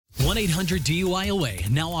1-800-DUI-AWAY,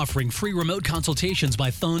 now offering free remote consultations by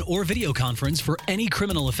phone or video conference for any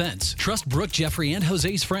criminal offense. Trust Brooke, Jeffrey, and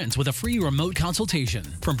Jose's friends with a free remote consultation.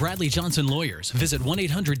 From Bradley Johnson Lawyers, visit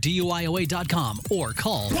 1-800-DUI-AWAY.com or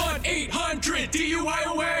call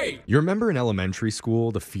 1-800-DUI-AWAY. You remember in elementary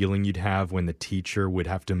school the feeling you'd have when the teacher would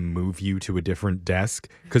have to move you to a different desk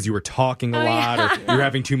because you were talking a lot or you're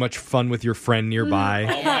having too much fun with your friend nearby?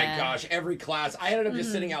 Oh my gosh, every class. I ended up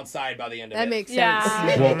just sitting outside by the end of it. That makes sense.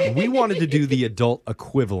 Yeah. Well, we wanted to do the adult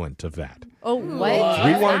equivalent of that. Oh, what?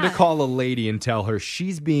 We wanted to call a lady and tell her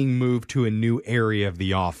she's being moved to a new area of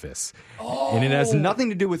the office. And it has nothing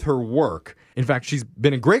to do with her work. In fact, she's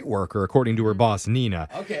been a great worker, according to her boss, Nina.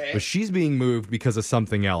 Okay. But she's being moved because of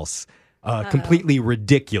something else. Completely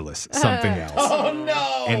ridiculous something else. Oh,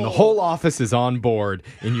 no. And the whole office is on board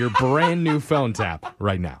in your brand new phone tap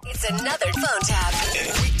right now. It's another phone tap.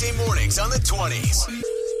 Weekday mornings on the 20s.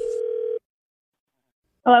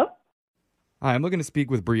 Hello? Hi, I'm looking to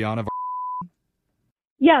speak with Brianna.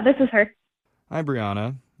 Yeah, this is her. Hi,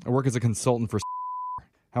 Brianna. I work as a consultant for.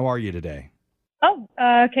 How are you today? Oh,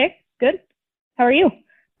 okay, good. How are you?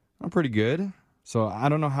 I'm pretty good. So I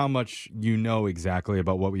don't know how much you know exactly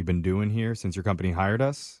about what we've been doing here since your company hired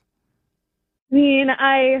us. I mean,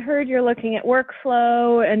 I heard you're looking at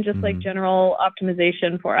workflow and just like general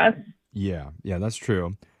optimization for us. Yeah, that's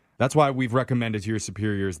true. That's why we've recommended to your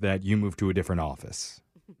superiors that you move to a different office.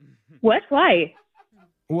 What? Why?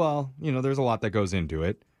 Well, there's a lot that goes into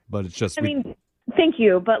it, but it's just... I mean, thank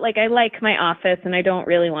you, but like I like my office and I don't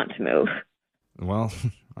really want to move. Well,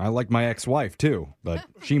 I like my ex-wife too, but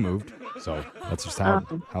she moved, so that's just how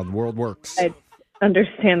the world works. I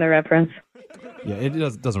understand the reference. Yeah,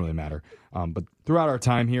 it doesn't really matter. But throughout our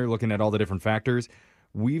time here, looking at all the different factors,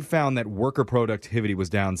 we've found that worker productivity was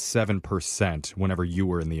down 7% whenever you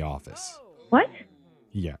were in the office. What?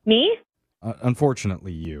 Yeah. Me?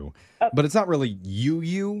 Unfortunately, you. But it's not really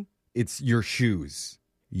you. It's your shoes,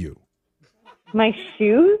 you. My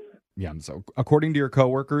shoes? Yeah, so according to your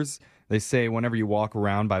coworkers, they say whenever you walk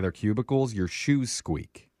around by their cubicles, your shoes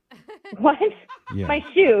squeak. What? Yeah. My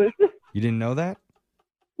shoes? You didn't know that?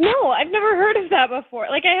 No, I've never heard of that before.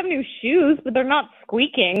 Like, I have new shoes, but they're not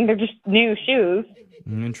squeaking. They're just new shoes.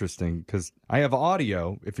 Interesting, because I have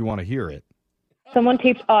audio if you want to hear it. Someone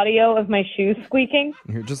taped audio of my shoes squeaking?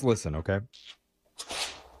 Here, just listen, okay?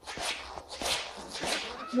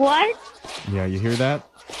 What? Yeah, you hear that?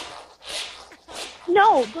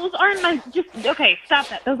 No, those aren't my... Okay, stop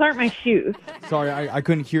that. Those aren't my shoes. Sorry, I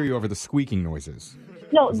couldn't hear you over the squeaking noises.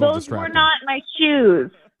 No, It's a little those were distracting. not my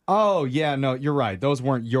shoes. Oh, yeah, no, you're right. Those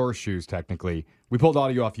weren't your shoes, technically. We pulled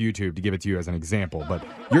audio off YouTube to give it to you as an example, but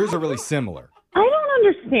yours are really similar. I don't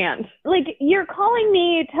understand. Like, you're calling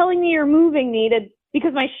me, telling me you're moving me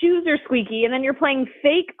because my shoes are squeaky, and then you're playing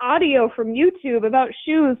fake audio from YouTube about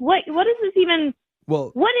shoes. What is this even?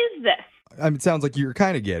 Well, What is this? I mean, it sounds like you're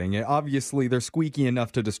kind of getting it. Obviously, they're squeaky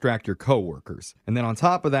enough to distract your coworkers. And then on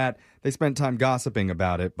top of that, they spent time gossiping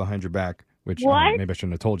about it behind your back, which maybe I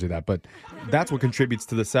shouldn't have told you that, but that's what contributes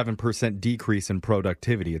to the 7% decrease in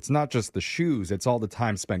productivity. It's not just the shoes, it's all the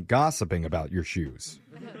time spent gossiping about your shoes.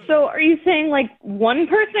 So are you saying like one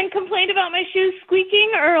person complained about my shoes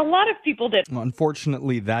squeaking, or a lot of people did? Well,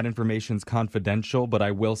 unfortunately, that information's confidential, but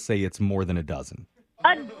I will say it's more than a dozen.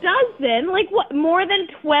 A dozen? Like what? More than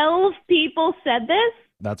 12 people said this?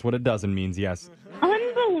 That's what a dozen means, yes.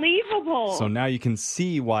 Unbelievable. So now you can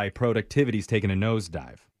see why productivity's taken a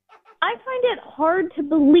nosedive. I find it hard to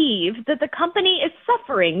believe that the company is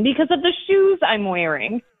suffering because of the shoes I'm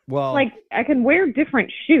wearing. Well, Like, I can wear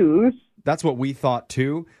different shoes. that's what we thought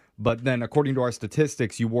too, but then according to our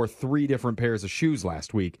statistics, you wore 3 different pairs of shoes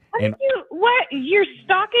last week. And What? You're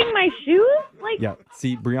stalking my shoes? Like, yeah,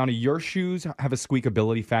 see, Brianna, your shoes have a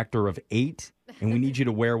squeakability factor of 8, and we need you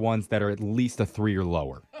to wear ones that are at least a 3 or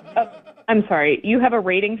lower. I'm sorry, you have a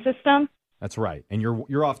rating system? That's right, and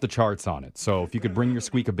you're off the charts on it. So if you could bring your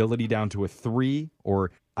squeakability down to a 3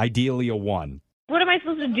 or ideally a 1. What am I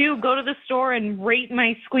supposed to do? Go to the store and rate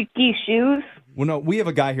my squeaky shoes? Well, no, we have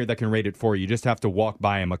a guy here that can rate it for you. You just have to walk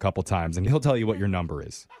by him a couple times, and he'll tell you what your number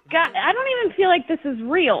is. God, I don't even feel like this is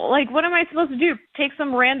real. Like, what am I supposed to do? Take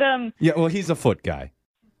some random... Yeah, well, he's a foot guy.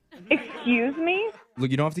 Excuse me? Look,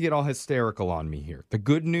 you don't have to get all hysterical on me here. The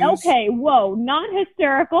good news... Okay, whoa, not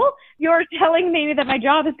hysterical. You're telling me that my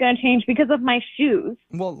job is going to change because of my shoes.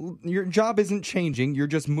 Well, your job isn't changing. You're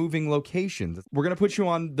just moving locations. We're going to put you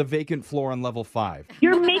on the vacant floor on level 5.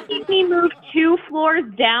 You're making me move 2 floors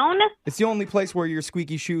down? It's the only place where your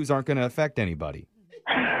squeaky shoes aren't going to affect anybody.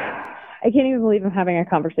 I can't even believe I'm having a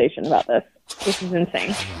conversation about this. This is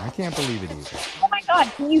insane. I can't believe it either. Oh my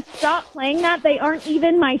God, can you stop playing that? They aren't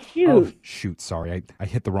even my shoes. Oh, shoot, sorry. I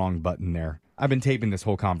hit the wrong button there. I've been taping this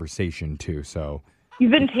whole conversation, too, so...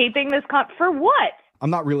 You've been taping this for what? I'm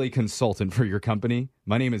not really a consultant for your company.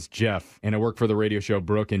 My name is Jeff, and I work for the radio show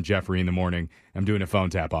Brooke and Jeffrey in the Morning. I'm doing a phone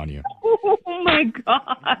tap on you. Oh, my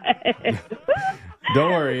God.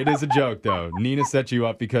 Don't worry, it is a joke, though. Nina set you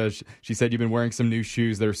up because she said you've been wearing some new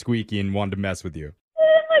shoes that are squeaky and wanted to mess with you.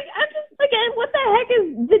 What the heck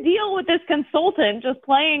is the deal with this consultant just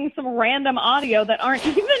playing some random audio that aren't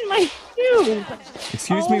even my shoes?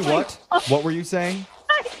 Excuse me, what? God. What were you saying?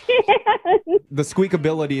 I can't. The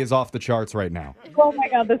squeakability is off the charts right now. Oh, my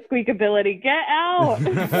God, the squeakability. Get out.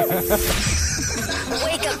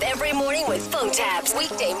 Wake up every morning with phone taps.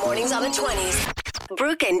 Weekday mornings on the 20s.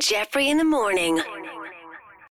 Brooke and Jeffrey in the Morning.